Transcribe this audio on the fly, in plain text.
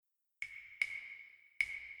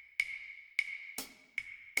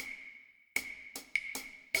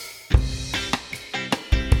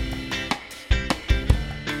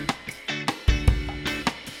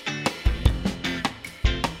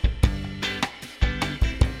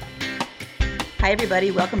Hi, everybody.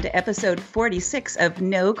 Welcome to episode 46 of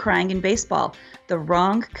No Crying in Baseball, the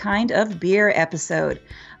wrong kind of beer episode.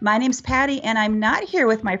 My name's Patty, and I'm not here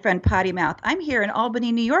with my friend Potty Mouth. I'm here in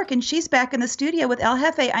Albany, New York, and she's back in the studio with El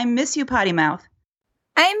Jefe. I miss you, Potty Mouth.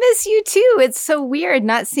 I miss you too. It's so weird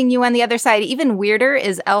not seeing you on the other side. Even weirder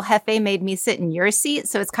is El Jefe made me sit in your seat,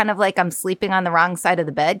 so it's kind of like I'm sleeping on the wrong side of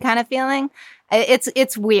the bed kind of feeling.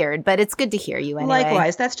 It's weird, but it's good to hear you anyway.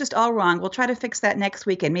 Likewise, that's just all wrong. We'll try to fix that next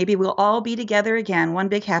weekend. Maybe we'll all be together again, one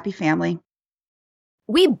big happy family.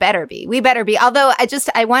 We better be. Although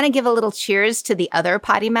I want to give a little cheers to the other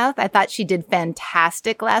Potty Mouth. I thought she did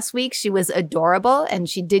fantastic last week. She was adorable, and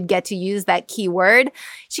she did get to use that key word.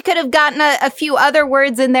 She could have gotten a few other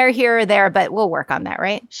words in there here or there, but we'll work on that,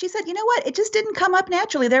 right? She said, you know what? It just didn't come up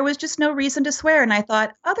naturally. There was just no reason to swear. And I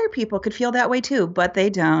thought other people could feel that way too, but they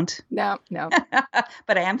don't. No.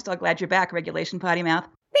 But I am still glad you're back, Regulation Potty Mouth.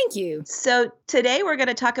 Thank you. So today we're going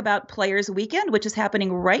to talk about Players Weekend, which is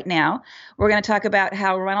happening right now. We're going to talk about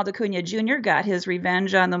how Ronald Acuna Jr. got his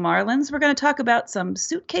revenge on the Marlins. We're going to talk about some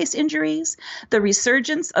suitcase injuries, the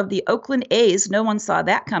resurgence of the Oakland A's. No one saw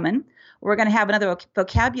that coming. We're going to have another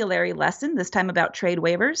vocabulary lesson, this time about trade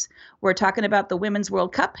waivers. We're talking about the Women's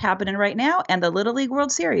World Cup happening right now and the Little League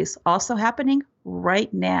World Series also happening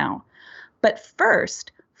right now. But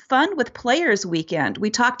first, fun with Players Weekend. We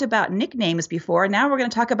talked about nicknames before. Now we're going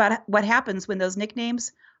to talk about what happens when those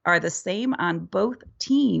nicknames are the same on both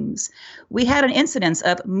teams. We had an incidence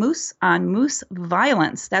of moose-on-moose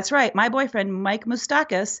violence. That's right. My boyfriend, Mike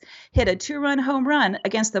Moustakas, hit a 2-run home run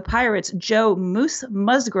against the Pirates' Joe Moose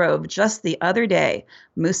Musgrove just the other day.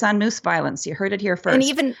 Moose-on-moose violence. You heard it here first. And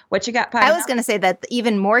even what you got, Patty? I was going to say that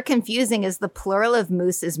even more confusing is the plural of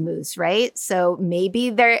moose is moose, right? So maybe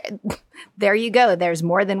there you go. There's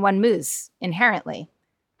more than one moose inherently.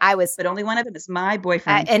 But only one of them is my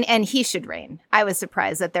boyfriend. And he should reign. I was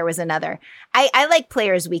surprised that there was another. I like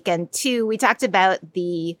Players Weekend too. We talked about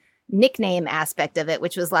the nickname aspect of it,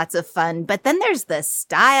 which was lots of fun. But then there's the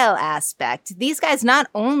style aspect. These guys not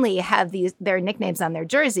only have their nicknames on their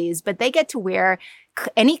jerseys, but they get to wear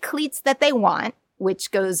any cleats that they want, which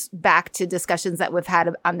goes back to discussions that we've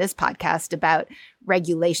had on this podcast about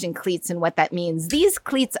regulation cleats and what that means. These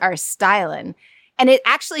cleats are styling. And it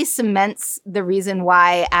actually cements the reason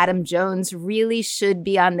why Adam Jones really should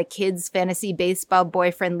be on the Kids Fantasy Baseball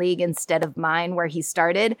Boyfriend League instead of mine, where he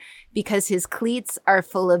started, because his cleats are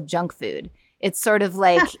full of junk food. It's sort of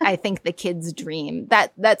like, I think, the kid's dream.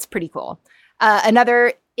 That's pretty cool.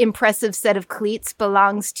 Another impressive set of cleats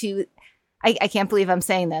belongs to, I can't believe I'm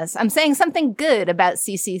saying this. I'm saying something good about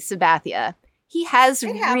CC Sabathia. He has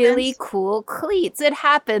really cool cleats. It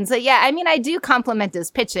happens. Yeah, I mean, I do compliment his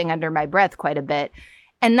pitching under my breath quite a bit.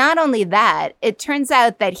 And not only that, it turns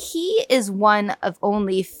out that he is one of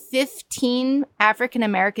only 15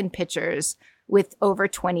 African-American pitchers with over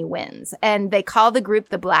 20 wins. And they call the group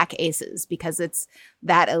the Black Aces because it's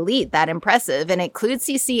that elite, that impressive. And it includes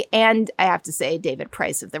CC and, I have to say, David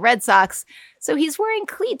Price of the Red Sox. So he's wearing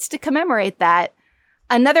cleats to commemorate that.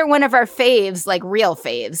 Another one of our faves, like real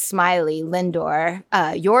faves, Smiley Lindor,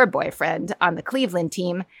 your boyfriend on the Cleveland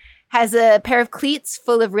team, has a pair of cleats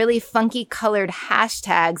full of really funky colored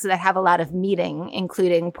hashtags that have a lot of meaning,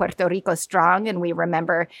 including Puerto Rico Strong. And we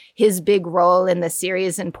remember his big role in the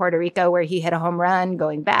series in Puerto Rico where he hit a home run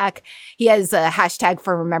going back. He has a hashtag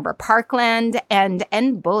for Remember Parkland and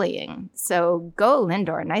End Bullying. So go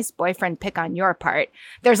Lindor. Nice boyfriend pick on your part.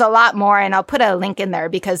 There's a lot more, and I'll put a link in there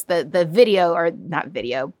because the video, or not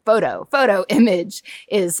video, photo image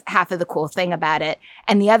is half of the cool thing about it.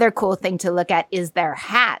 And the other cool thing to look at is their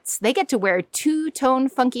hats. They get to wear two-tone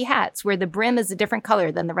funky hats where the brim is a different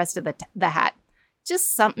color than the rest of the hat.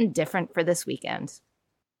 Just something different for this weekend.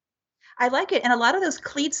 I like it. And a lot of those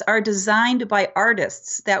cleats are designed by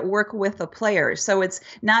artists that work with the players. So it's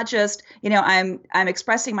not just, I'm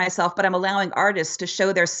expressing myself, but I'm allowing artists to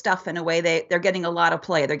show their stuff in a way they're getting a lot of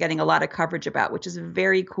play. They're getting a lot of coverage about, which is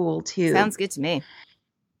very cool too. Sounds good to me.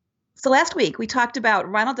 So last week, we talked about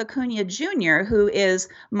Ronald Acuna Jr., who is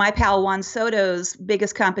my pal Juan Soto's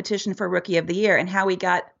biggest competition for Rookie of the Year, and how he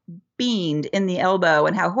got beamed in the elbow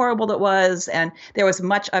and how horrible it was. And there was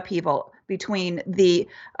much upheaval between the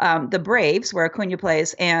Braves, where Acuna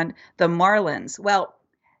plays, and the Marlins. Well,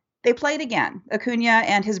 they played again. Acuna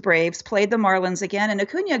and his Braves played the Marlins again, and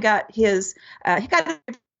Acuna got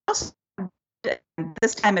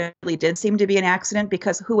this time it really did seem to be an accident,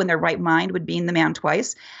 because who in their right mind would beam the man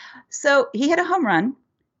twice? So he hit a home run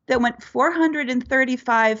that went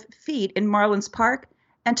 435 feet in Marlins Park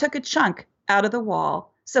and took a chunk out of the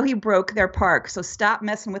wall. So he broke their park. So stop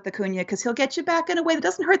messing with Acuna because he'll get you back in a way that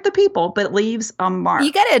doesn't hurt the people, but leaves a mark.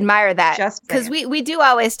 You got to admire that. Just because we do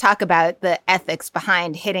always talk about the ethics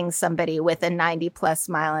behind hitting somebody with a 90+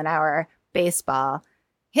 mile an hour baseball.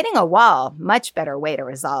 Hitting a wall, much better way to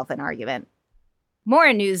resolve an argument.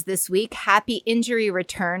 More news this week. Happy injury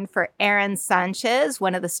return for Aaron Sanchez,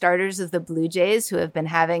 one of the starters of the Blue Jays who have been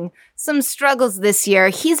having some struggles this year.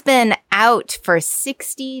 He's been out for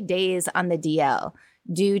 60 days on the DL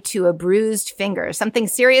due to a bruised finger, something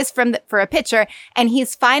serious for a pitcher. And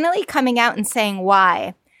he's finally coming out and saying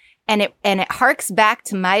why. And it harks back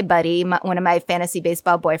to my buddy, one of my fantasy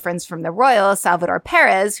baseball boyfriends from the Royals, Salvador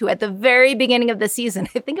Perez, who at the very beginning of the season,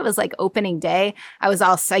 I think it was like opening day, I was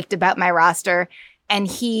all psyched about my roster. And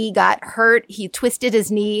he got hurt. He twisted his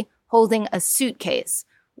knee holding a suitcase.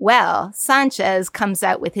 Well, Sanchez comes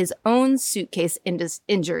out with his own suitcase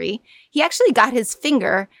injury. He actually got his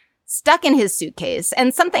finger stuck in his suitcase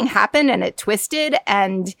and something happened and it twisted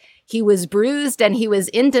and he was bruised and he was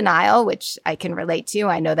in denial, which I can relate to.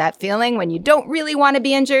 I know that feeling when you don't really want to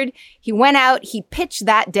be injured. He went out, he pitched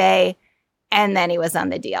that day, and then he was on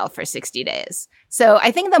the DL for 60 days. So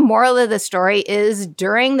I think the moral of the story is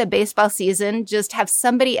during the baseball season, just have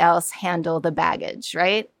somebody else handle the baggage,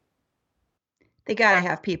 right? They got to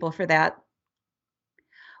have people for that.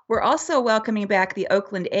 We're also welcoming back the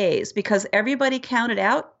Oakland A's because everybody counted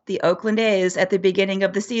out the Oakland A's at the beginning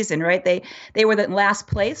of the season, right? They were in last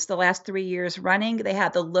place the last 3 years running. They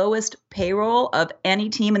had the lowest payroll of any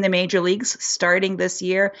team in the major leagues starting this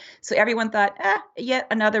year. So everyone thought, yet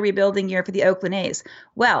another rebuilding year for the Oakland A's.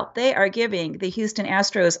 Well, they are giving the Houston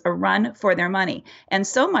Astros a run for their money. And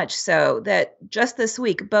so much so that just this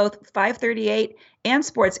week, both 538 and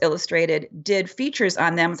Sports Illustrated did features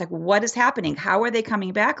on them. It's like, what is happening? How are they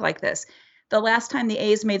coming back like this? The last time the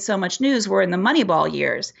A's made so much news were in the Moneyball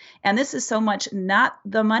years. And this is so much not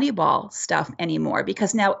the Moneyball stuff anymore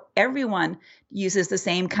because now everyone uses the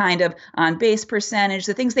same kind of on-base percentage.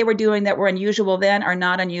 The things they were doing that were unusual then are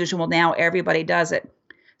not unusual now. Everybody does it.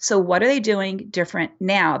 So what are they doing different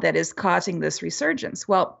now that is causing this resurgence?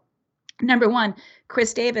 Well, number one,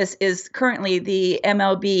 Chris Davis is currently the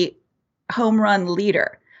MLB home run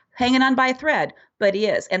leader, hanging on by a thread, but he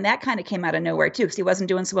is. And that kind of came out of nowhere too, because he wasn't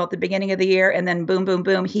doing so well at the beginning of the year. And then boom, boom,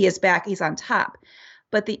 boom, he is back. He's on top.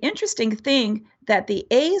 But the interesting thing that the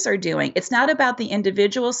A's are doing, it's not about the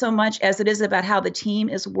individual so much as it is about how the team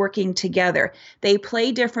is working together. They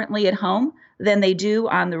play differently at home than they do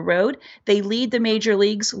on the road. They lead the major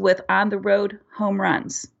leagues with on the road home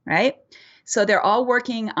runs, right? So they're all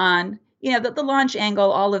working on, the launch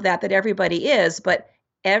angle, all of that everybody is, but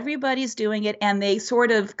everybody's doing it and they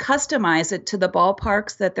sort of customize it to the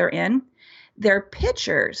ballparks that they're in. Their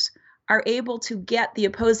pitchers are able to get the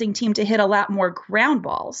opposing team to hit a lot more ground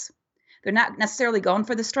balls. They're not necessarily going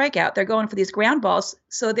for the strikeout. They're going for these ground balls.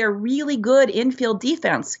 So their really good infield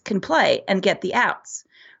defense can play and get the outs,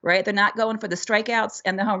 right? They're not going for the strikeouts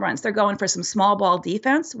and the home runs. They're going for some small ball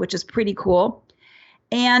defense, which is pretty cool.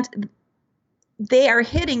 And they are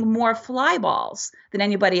hitting more fly balls than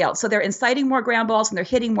anybody else. So they're inciting more ground balls and they're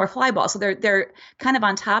hitting more fly balls. So they're kind of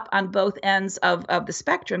on top on both ends of the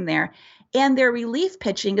spectrum there. And their relief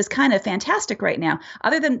pitching is kind of fantastic right now.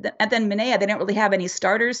 Other than Manaea, they don't really have any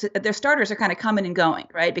starters. Their starters are kind of coming and going,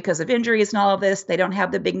 right? Because of injuries and all of this, they don't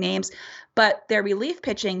have the big names. But their relief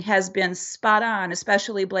pitching has been spot on,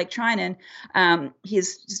 especially Blake Trinan.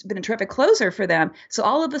 He's been a terrific closer for them. So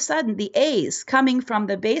all of a sudden, the A's coming from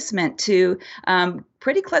the basement to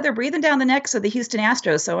pretty clever. They're breathing down the necks of the Houston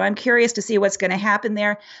Astros. So I'm curious to see what's going to happen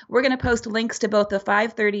there. We're going to post links to both the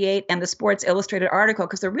 538 and the Sports Illustrated article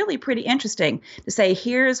because they're really pretty interesting to say,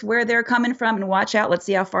 here's where they're coming from and watch out. Let's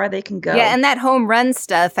see how far they can go. Yeah, and that home run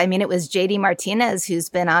stuff, I mean, it was JD Martinez who's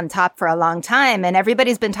been on top for a long time. And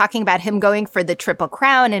everybody's been talking about him going for the Triple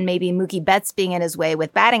Crown and maybe Mookie Betts being in his way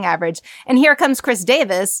with batting average. And here comes Chris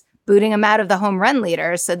Davis booting him out of the home run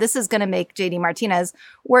leader. So this is going to make JD Martinez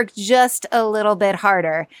work just a little bit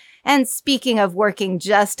harder. And speaking of working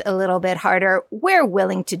just a little bit harder, we're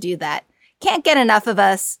willing to do that. Can't get enough of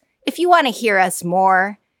us. If you want to hear us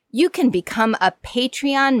more, you can become a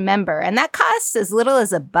Patreon member. And that costs as little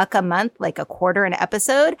as $1 a month, like $0.25 an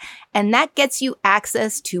episode. And that gets you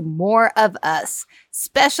access to more of us.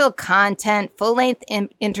 Special content, full-length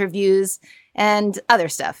interviews, and other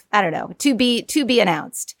stuff. I don't know, to be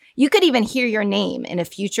announced. You could even hear your name in a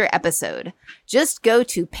future episode. Just go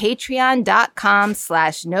to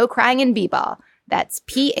patreon.com/nocryingandbball. That's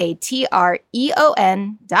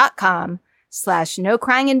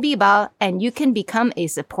patreon.com/nocryingandbball, and you can become a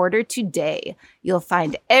supporter today. You'll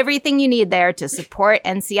find everything you need there to support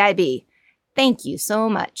NCIB. Thank you so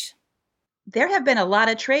much. There have been a lot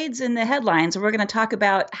of trades in the headlines, and we're going to talk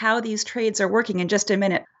about how these trades are working in just a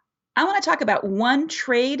minute. I want to talk about one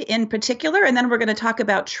trade in particular, and then we're going to talk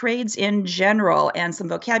about trades in general and some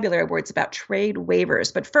vocabulary words about trade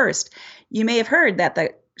waivers. But first, you may have heard that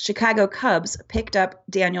the Chicago Cubs picked up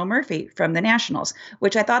Daniel Murphy from the Nationals,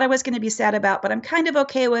 which I thought I was going to be sad about, but I'm kind of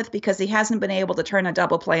okay with because he hasn't been able to turn a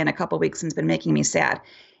double play in a couple weeks and it's been making me sad.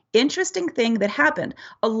 Interesting thing that happened,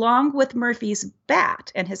 along with Murphy's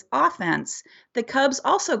bat and his offense, the Cubs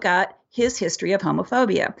also got his history of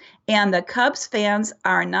homophobia. And the Cubs fans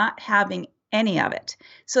are not having any of it.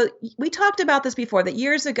 So we talked about this before, that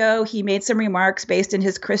years ago he made some remarks based in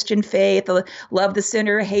his Christian faith, love the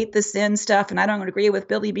sinner, hate the sin stuff, and I don't agree with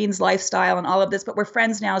Billy Beane's lifestyle and all of this, but we're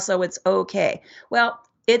friends now, so it's okay. Well,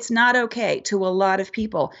 it's not okay to a lot of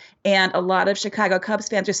people. And a lot of Chicago Cubs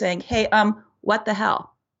fans are saying, hey, what the hell?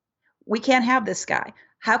 We can't have this guy.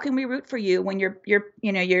 How can we root for you when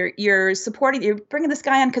you're supporting, you're bringing this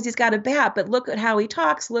guy on because he's got a bat, but look at how he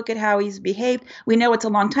talks, look at how he's behaved. We know it's a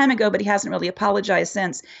long time ago, but he hasn't really apologized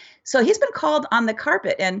since. So he's been called on the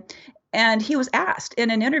carpet, and he was asked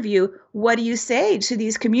in an interview, what do you say to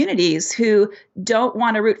these communities who don't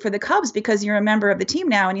want to root for the Cubs because you're a member of the team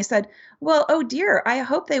now? And he said, well, oh dear, I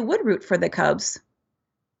hope they would root for the Cubs.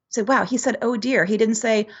 Said, wow, he said, oh dear. He didn't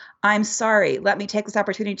say, I'm sorry. Let me take this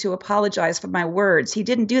opportunity to apologize for my words. He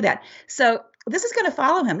didn't do that. So this is going to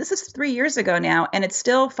follow him. This is 3 years ago now, and it's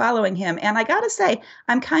still following him. And I got to say,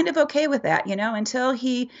 I'm kind of okay with that, until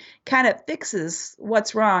he kind of fixes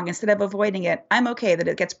what's wrong instead of avoiding it. I'm okay that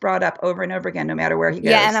it gets brought up over and over again, no matter where he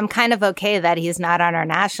goes. Yeah, and I'm kind of okay that he's not on our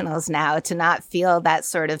Nationals now, to not feel that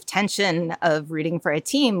sort of tension of rooting for a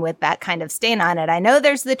team with that kind of stain on it. I know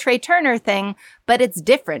there's the Trey Turner thing, but it's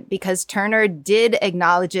different because Turner did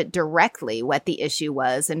acknowledge it directly, what the issue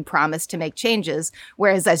was, and promised to make changes.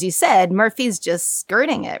 Whereas, as you said, Murphy's just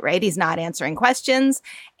skirting it, right? He's not answering questions,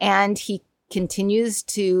 and he continues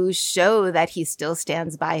to show that he still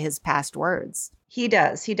stands by his past words. He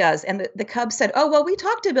does. And the Cubs said, oh, well, we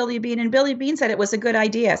talked to Billy Beane, and Billy Beane said it was a good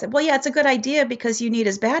idea. I said, well, yeah, it's a good idea because you need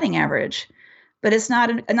his batting average, but it's not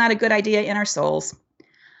a good idea in our souls.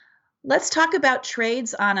 Let's talk about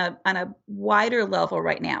trades on a wider level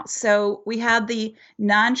right now. So we have the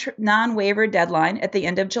non-waiver deadline at the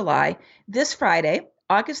end of July. This Friday,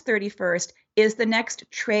 August 31st, is the next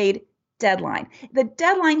trade deadline. The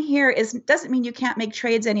deadline here doesn't mean you can't make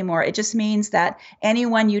trades anymore. It just means that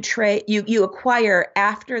anyone you acquire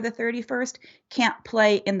after the 31st can't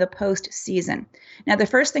play in the postseason. Now, the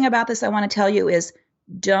first thing about this I want to tell you is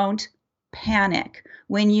don't panic.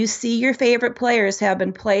 When you see your favorite players have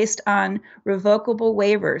been placed on revocable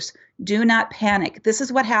waivers, do not panic. This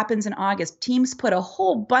is what happens in August. Teams put a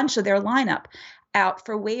whole bunch of their lineup out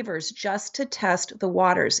for waivers just to test the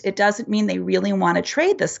waters. It doesn't mean they really want to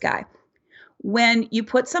trade this guy. When you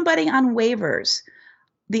put somebody on waivers,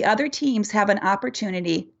 the other teams have an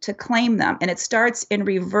opportunity to claim them, and it starts in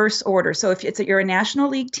reverse order. So if you're a National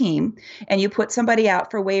League team and you put somebody out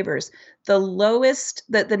for waivers,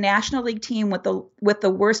 the National League team with the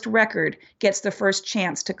worst record gets the first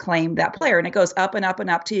chance to claim that player, and it goes up and up and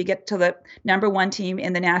up till you get to the number one team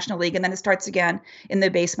in the National League, and then it starts again in the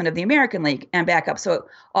basement of the American League and back up. So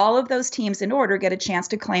all of those teams in order get a chance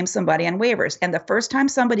to claim somebody on waivers, and the first time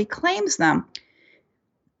somebody claims them,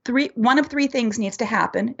 one of three things needs to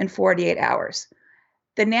happen in 48 hours.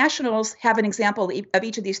 The Nationals have an example of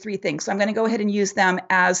each of these three things. So I'm going to go ahead and use them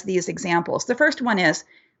as these examples. The first one is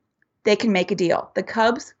they can make a deal. The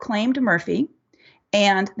Cubs claimed Murphy,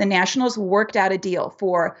 and the Nationals worked out a deal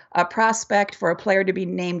for a prospect, for a player to be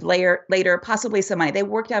named later, possibly some money. They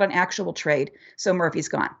worked out an actual trade, so Murphy's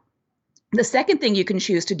gone. The second thing you can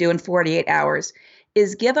choose to do in 48 hours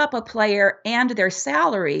is give up a player and their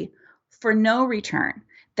salary for no return.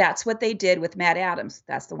 That's what they did with Matt Adams.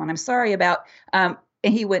 That's the one I'm sorry about. And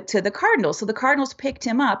he went to the Cardinals. So the Cardinals picked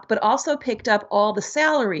him up, but also picked up all the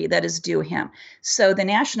salary that is due him. So the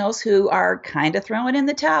Nationals, who are kind of throwing in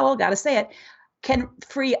the towel, got to say it, can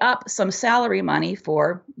free up some salary money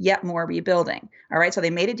for yet more rebuilding. All right. So they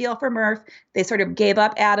made a deal for Murph. They sort of gave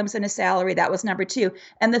up Adams and his salary. That was number two.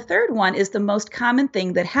 And the third one is the most common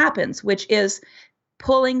thing that happens, which is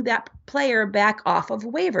pulling that player back off of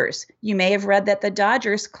waivers. You may have read that the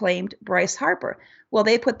Dodgers claimed Bryce Harper. Well,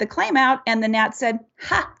 they put the claim out and the Nats said,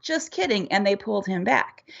 ha, just kidding. And they pulled him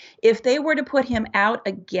back. If they were to put him out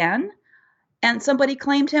again and somebody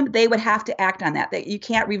claimed him, they would have to act on that. You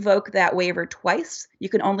can't revoke that waiver twice. You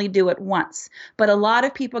can only do it once. But a lot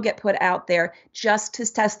of people get put out there just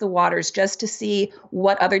to test the waters, just to see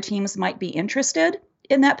what other teams might be interested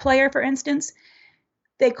in that player, for instance.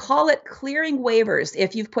 They call it clearing waivers.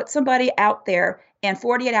 If you've put somebody out there and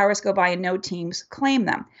 48 hours go by and no teams claim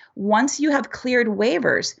them. Once you have cleared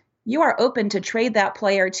waivers, you are open to trade that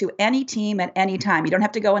player to any team at any time. You don't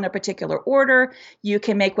have to go in a particular order. You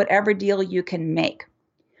can make whatever deal you can make.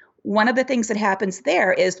 One of the things that happens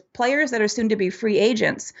there is players that are soon to be free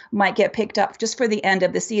agents might get picked up just for the end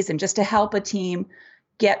of the season, just to help a team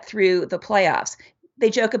get through the playoffs.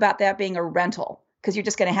 They joke about that being a rental because you're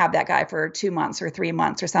just going to have that guy for 2 months or 3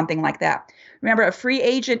 months or something like that. Remember, a free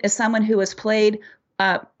agent is someone who has played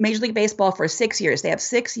Major League Baseball for 6 years. They have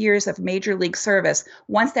 6 years of Major League service.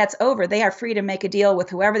 Once that's over, they are free to make a deal with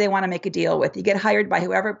whoever they want to make a deal with. You get hired by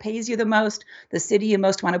whoever pays you the most, the city you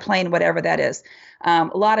most want to play in, whatever that is. A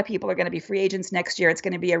lot of people are going to be free agents next year. It's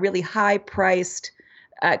going to be a really high-priced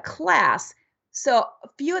class. So a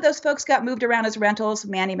few of those folks got moved around as rentals.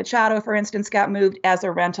 Manny Machado, for instance, got moved as a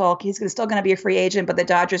rental. He's still going to be a free agent, but the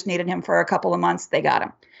Dodgers needed him for a couple of months. They got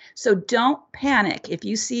him. So don't panic. If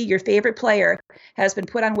you see your favorite player has been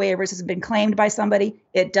put on waivers, has been claimed by somebody,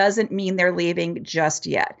 it doesn't mean they're leaving just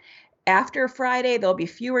yet. After Friday, there'll be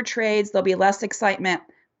fewer trades. There'll be less excitement,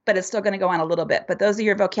 but it's still going to go on a little bit. But those are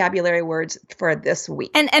your vocabulary words for this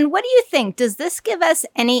week. And what do you think? Does this give us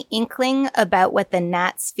any inkling about what the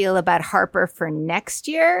Nats feel about Harper for next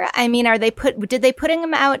year? I mean, did they putting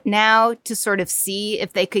him out now to sort of see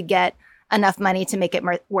if they could get enough money to make it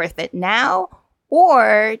worth it now?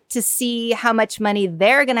 Or to see how much money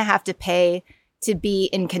they're going to have to pay to be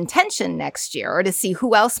in contention next year, or to see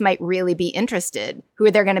who else might really be interested,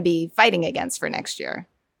 who they're going to be fighting against for next year.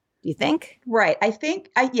 Do you think? Right. I think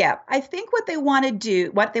what they want to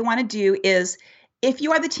do is, if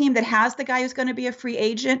you are the team that has the guy who's going to be a free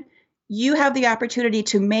agent, you have the opportunity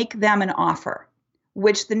to make them an offer,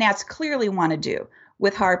 which the Nats clearly want to do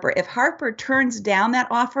with Harper. If Harper turns down that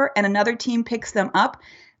offer and another team picks them up,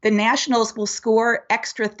 the Nationals will score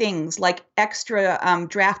extra things like extra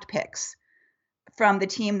draft picks from the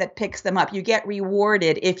team that picks them up. You get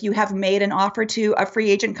rewarded if you have made an offer to a free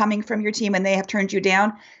agent coming from your team and they have turned you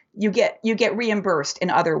down. You get reimbursed in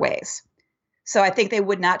other ways. So I think they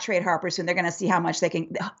would not trade Harper soon. They're going to see how much they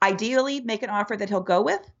can ideally make an offer that he'll go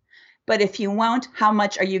with. But if you won't, how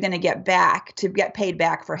much are you going to get back to get paid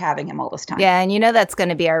back for having him all this time? Yeah, and that's going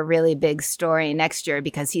to be our really big story next year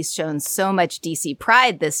because he's shown so much DC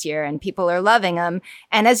pride this year and people are loving him.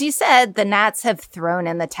 And as you said, the Nats have thrown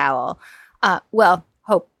in the towel.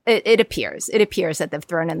 It appears that they've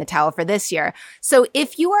thrown in the towel for this year. So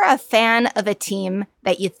if you are a fan of a team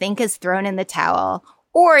that you think has thrown in the towel,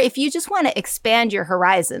 or if you just want to expand your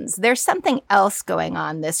horizons, there's something else going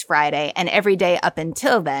on this Friday and every day up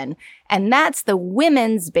until then, and that's the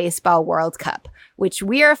Women's Baseball World Cup, which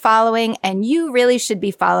we are following, and you really should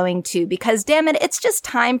be following too, because damn it, it's just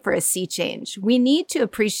time for a sea change. We need to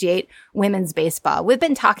appreciate women's baseball. We've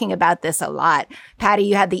been talking about this a lot. Patty,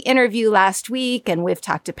 you had the interview last week, and we've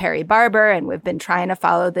talked to Perry Barber, and we've been trying to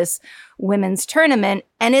follow this women's tournament.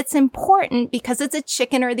 And it's important because it's a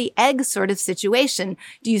chicken or the egg sort of situation.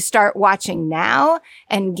 Do you start watching now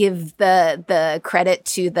and give the credit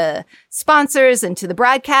to the sponsors and to the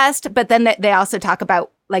broadcast? But then they also talk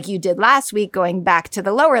about, like you did last week, going back to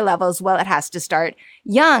the lower levels. Well, it has to start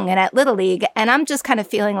young and at Little League. And I'm just kind of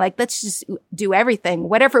feeling like, let's just do everything,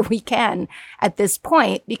 whatever we can at this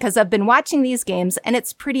point, because I've been watching these games and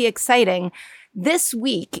it's pretty exciting. This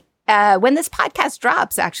week, when this podcast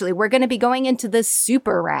drops, actually, we're going to be going into the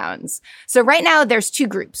super rounds. So right now there's 2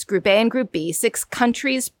 groups, Group A and Group B, 6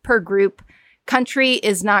 countries per group. Country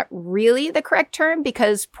is not really the correct term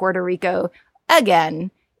because Puerto Rico,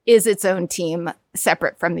 again, is its own team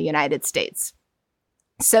separate from the United States.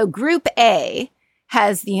 So Group A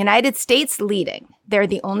has the United States leading. They're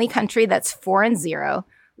the only country that's 4-0.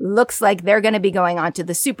 Looks like they're going to be going on to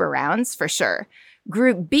the super rounds for sure.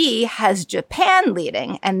 Group B has Japan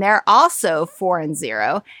leading, and they're also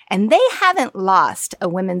 4-0, and they haven't lost a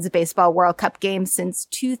Women's Baseball World Cup game since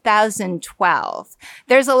 2012.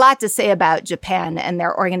 There's a lot to say about Japan and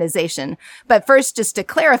their organization, but first, just to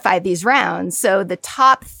clarify these rounds, so the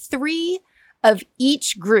top 3 of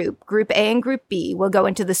each group, Group A and Group B, will go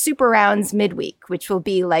into the super rounds midweek, which will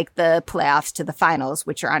be like the playoffs to the finals,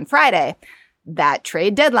 which are on Friday, that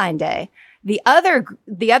trade deadline day. The other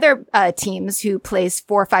teams who place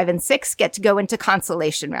 4, 5, and 6 get to go into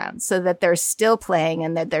consolation rounds so that they're still playing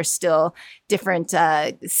and that there's still different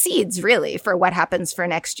seeds, really, for what happens for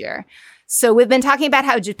next year. So we've been talking about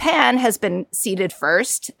how Japan has been seeded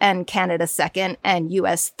first and Canada second and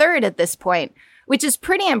US third at this point. which is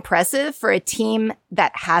pretty impressive for a team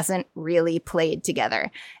that hasn't really played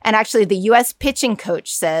together. And actually, the U.S. pitching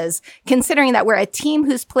coach says, considering that we're a team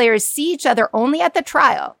whose players see each other only at the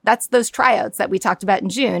trial, that's those tryouts that we talked about in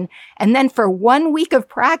June, and then for 1 week of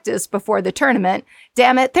practice before the tournament,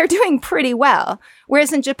 damn it, they're doing pretty well.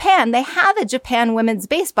 Whereas in Japan, they have a Japan Women's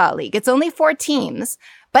Baseball League. It's only 4 teams.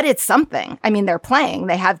 But it's something. I mean, they're playing.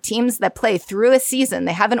 They have teams that play through a season.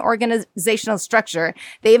 They have an organizational structure.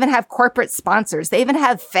 They even have corporate sponsors. They even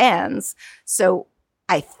have fans. So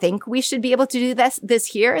I think we should be able to do this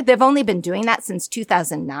here. They've only been doing that since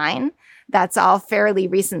 2009. That's all fairly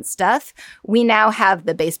recent stuff. We now have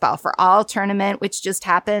the Baseball for All tournament, which just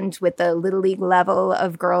happened with the Little League level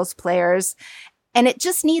of girls players. And it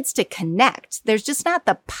just needs to connect. There's just not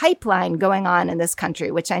the pipeline going on in this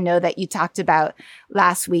country, which I know that you talked about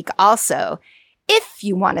last week also. If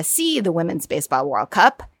you want to see the Women's Baseball World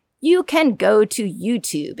Cup, you can go to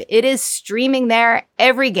YouTube. It is streaming there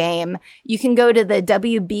every game. You can go to the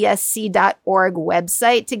WBSC.org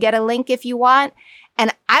website to get a link if you want.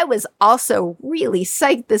 And I was also really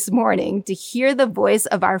psyched this morning to hear the voice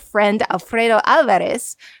of our friend Alfredo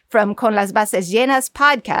Alvarez from Con las Bases Llenas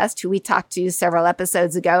podcast, who we talked to several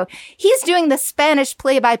episodes ago. He's doing the Spanish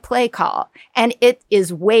play-by-play call, and it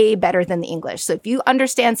is way better than the English. So if you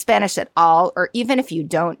understand Spanish at all, or even if you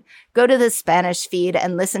don't, go to the Spanish feed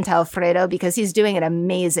and listen to Alfredo because he's doing an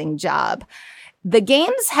amazing job. The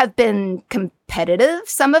games have been competitive,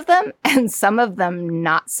 some of them, and some of them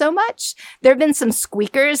not so much. There have been some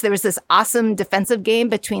squeakers. There was this awesome defensive game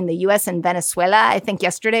between the U.S. and Venezuela, I think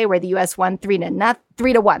yesterday, where the U.S. won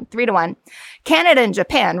 3-1. Canada and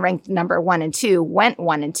Japan, ranked number 1 and 2, went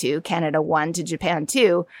 1 and 2. Canada won to Japan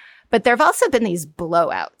 2. But there have also been these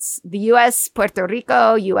blowouts. The U.S., Puerto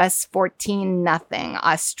Rico, U.S. 14-0.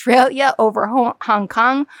 Australia over Hong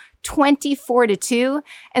Kong, 24-2.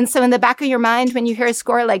 And so in the back of your mind, when you hear a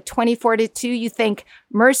score like 24-2, you think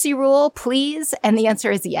mercy rule, please. And the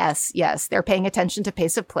answer is yes. Yes. They're paying attention to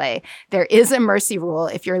pace of play. There is a mercy rule.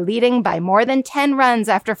 If you're leading by more than 10 runs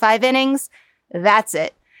after 5 innings, that's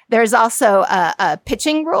it. There's also a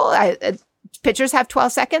pitching rule. Pitchers have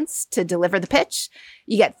 12 seconds to deliver the pitch.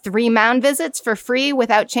 You get 3 mound visits for free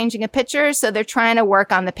without changing a pitcher. So they're trying to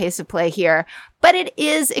work on the pace of play here. But it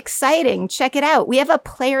is exciting. Check it out. We have a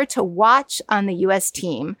player to watch on the U.S.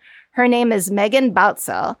 team. Her name is Megan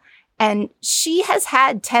Baltzel, and she has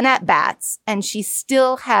had 10 at-bats, and she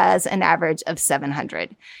still has an average of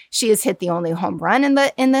 700. She has hit the only home run in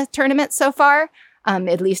the tournament so far.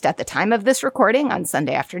 At least at the time of this recording on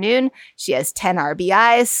Sunday afternoon. She has 10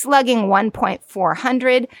 RBIs, slugging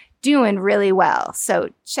 1.400, doing really well. So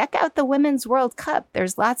check out the Women's World Cup.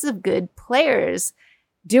 There's lots of good players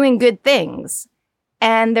doing good things.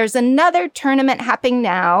 And there's another tournament happening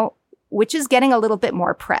now, which is getting a little bit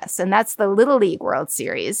more press, and that's the Little League World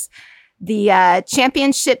Series. The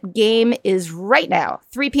championship game is right now,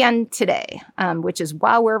 3 p.m. today, which is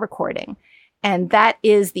while we're recording. And that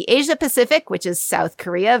is the Asia Pacific, which is South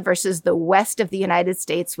Korea, versus the west of the United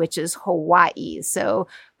States, which is Hawaii. So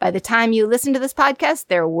by the time you listen to this podcast,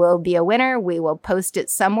 there will be a winner. We will post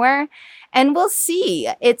it somewhere and we'll see.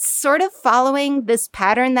 It's sort of following this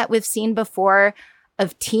pattern that we've seen before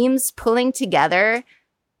of teams pulling together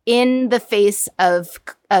in the face of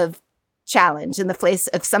challenge, in the face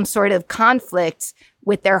of some sort of conflict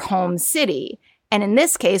with their home city. And in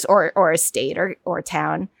this case, or a state or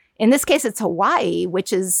town, in this case, it's Hawaii,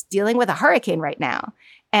 which is dealing with a hurricane right now.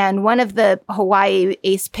 And one of the Hawaii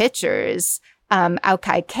ace pitchers,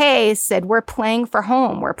 Aukai K, said, we're playing for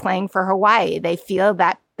home. We're playing for Hawaii. They feel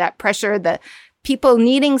that pressure, the people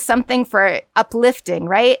needing something for uplifting,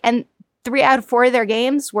 right? And 3 out of 4 of their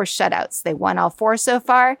games were shutouts. They won all 4 so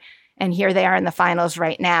far. And here they are in the finals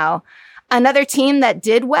right now. Another team that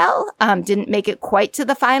did well, didn't make it quite to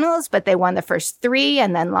the finals, but they won the first 3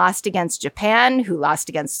 and then lost against Japan, who lost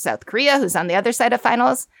against South Korea, who's on the other side of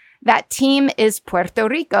finals. That team is Puerto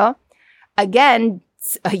Rico. Again,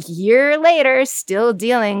 a year later, still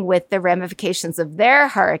dealing with the ramifications of their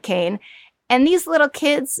hurricane. And these little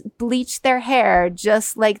kids bleached their hair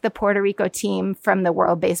just like the Puerto Rico team from the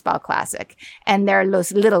World Baseball Classic. And they're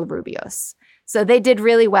Los Little Rubios. So they did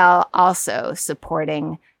really well also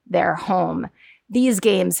supporting their home. These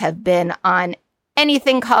games have been on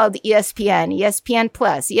anything called ESPN, ESPN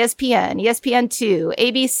Plus, ESPN, ESPN2,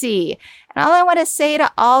 ABC. And all I want to say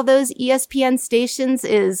to all those ESPN stations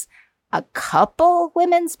is a couple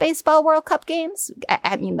Women's Baseball World Cup games.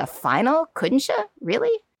 I mean, the final, couldn't you?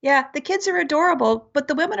 Really? Yeah, the kids are adorable, but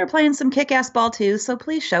the women are playing some kick-ass ball too, so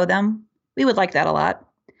please show them. We would like that a lot.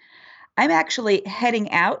 I'm actually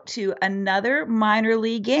heading out to another minor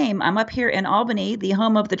league game. I'm up here in Albany, the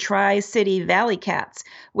home of the Tri-City Valley Cats,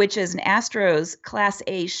 which is an Astros Class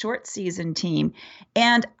A short season team.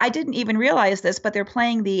 And I didn't even realize this, but they're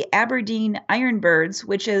playing the Aberdeen Ironbirds,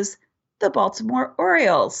 which is the Baltimore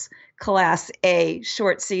Orioles Class A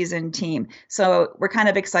short season team. So we're kind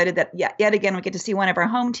of excited that yet again we get to see one of our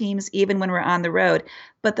home teams even when we're on the road.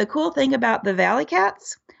 But the cool thing about the Valley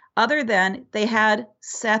Cats, other than they had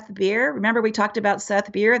Seth Beer. Remember we talked about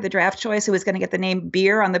Seth Beer, the draft choice who was going to get the name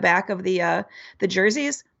Beer on the back of the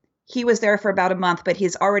jerseys. He was there for about a month, but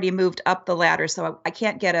he's already moved up the ladder. So I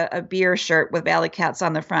can't get a Beer shirt with Valley Cats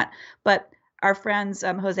on the front. But our friends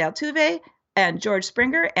Jose Altuve and George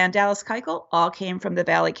Springer and Dallas Keuchel all came from the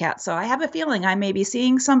Valley Cats. So I have a feeling I may be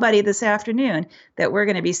seeing somebody this afternoon that we're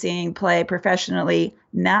going to be seeing play professionally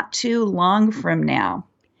not too long from now.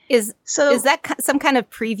 Is that some kind of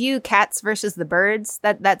preview, Cats versus the Birds?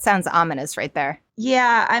 That sounds ominous right there.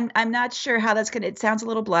 Yeah, I'm not sure how that's going to, it sounds a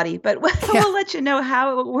little bloody, but we'll let you know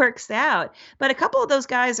how it works out. But a couple of those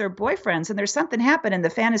guys are boyfriends, and there's something happened in the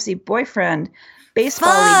fantasy boyfriend baseball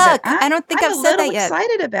league that I don't think I've said that yet. I'm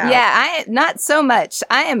excited about. Yeah, not so much.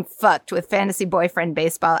 I am fucked with fantasy boyfriend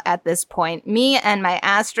baseball at this point. Me and my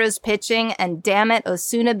Astros pitching, and damn it,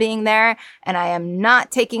 Osuna being there, and I am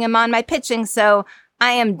not taking him on my pitching, so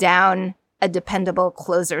I am down a dependable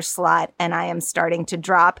closer slot, and I am starting to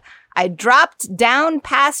drop. I dropped down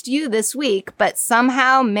past you this week, but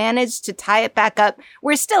somehow managed to tie it back up.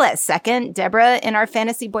 We're still at second. Deborah in our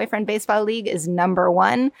fantasy boyfriend baseball league is number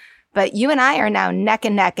 1, but you and I are now neck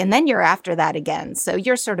and neck, and then you're after that again. So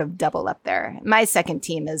you're sort of double up there. My second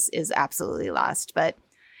team is absolutely lost, but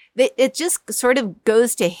it just sort of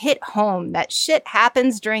goes to hit home that shit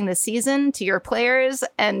happens during the season to your players,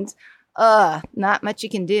 and not much you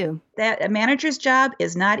can do. That a manager's job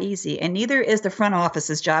is not easy, and neither is the front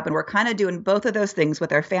office's job. And we're kind of doing both of those things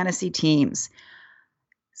with our fantasy teams.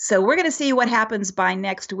 So we're going to see what happens by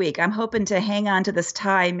next week. I'm hoping to hang on to this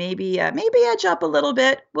tie, maybe edge up a little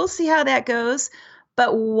bit. We'll see how that goes.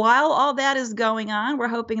 But while all that is going on, we're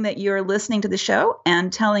hoping that you're listening to the show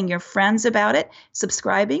and telling your friends about it,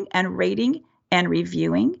 subscribing and rating and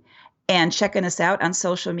reviewing, and checking us out on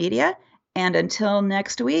social media. And until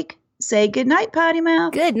next week, say good night, Potty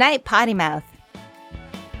Mouth. Good night, Potty Mouth.